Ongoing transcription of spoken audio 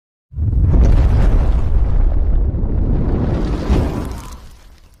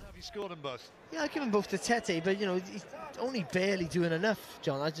both. Yeah, I give them both to Tete, but, you know, he's only barely doing enough,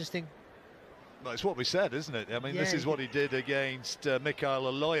 John. I just think... Well, it's what we said, isn't it? I mean, yeah, this is what he did against Mikhail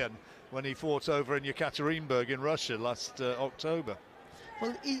Aloyan when he fought over in Yekaterinburg in Russia last October.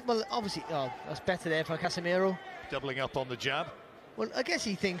 Well, obviously, that's better there for Casimero. Doubling up on the jab. Well, I guess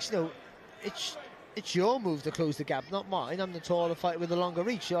he thinks, you know, it's your move to close the gap, not mine. I'm the taller fighter with the longer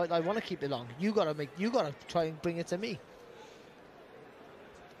reach. I want to keep it long. You gotta try and bring it to me.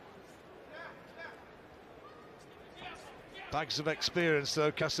 Bags of experience,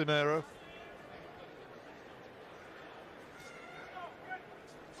 though, Casimero.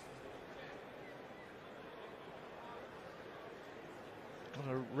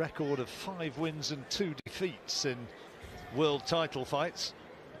 Got a record of 5 wins and 2 defeats in world title fights.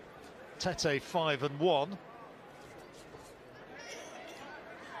 Tete 5-1.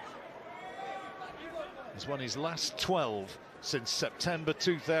 He's won his last 12 since September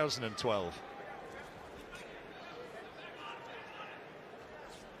 2012.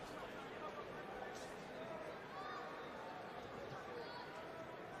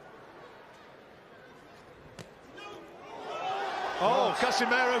 Oh,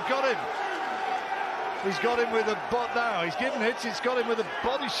 Casimero got him. He's got him with a bot now. He's given it. He's got him with a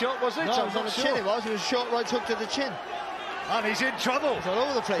body shot, was it? No, it was on the chin. It was a short right hook to the chin. And he's in trouble. He's all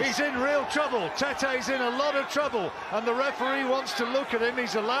over the place. He's in real trouble. Tete's in a lot of trouble. And the referee wants to look at him.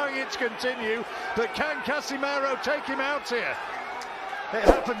 He's allowing it to continue. But can Casimero take him out here? It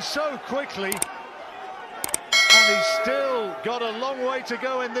happened so quickly. And he's still got a long way to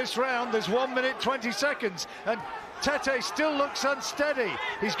go in this round. There's 1 minute 20 seconds. And Tete still looks unsteady.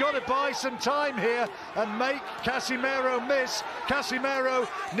 He's got to buy some time here and make Casimero miss. Casimero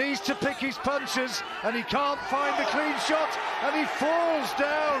needs to pick his punches and he can't find the clean shot and he falls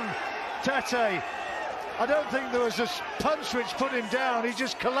down. Tete, I don't think there was a punch which put him down. He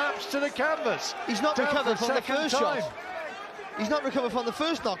just collapsed to the canvas. He's not recovered from the first shot. He's not recovered from the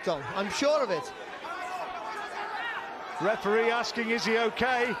first knockdown, I'm sure of it. Referee asking, is he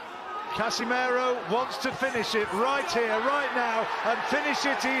okay? Casimero wants to finish it right here, right now, and finish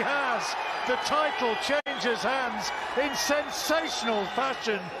it he has. The title changes hands in sensational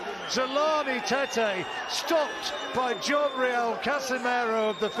fashion. Zolani Tete stopped by Johnriel Casimero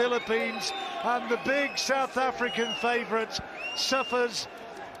of the Philippines, and the big South African favourite suffers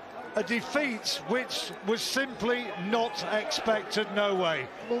a defeat which was simply not expected, no way.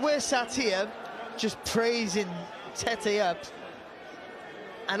 Well, we're sat here just praising Tete up,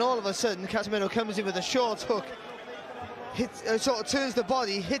 and all of a sudden Casimero comes in with a short hook, sort of turns the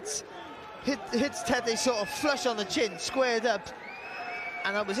body, hits Tete sort of flush on the chin, squared up,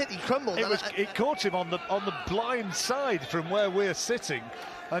 and that was it. He crumbled. It caught him on the blind side from where we're sitting,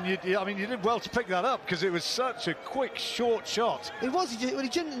 and I mean, you did well to pick that up because it was such a quick, short shot. It was. He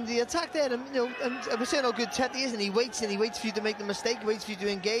jumped into the attack there, and you know, and we're saying how good Tete is, and he waits for you to make the mistake, he waits for you to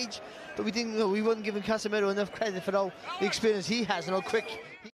engage. But we didn't. You know, we weren't giving Casimero enough credit for all the experience he has and how quick.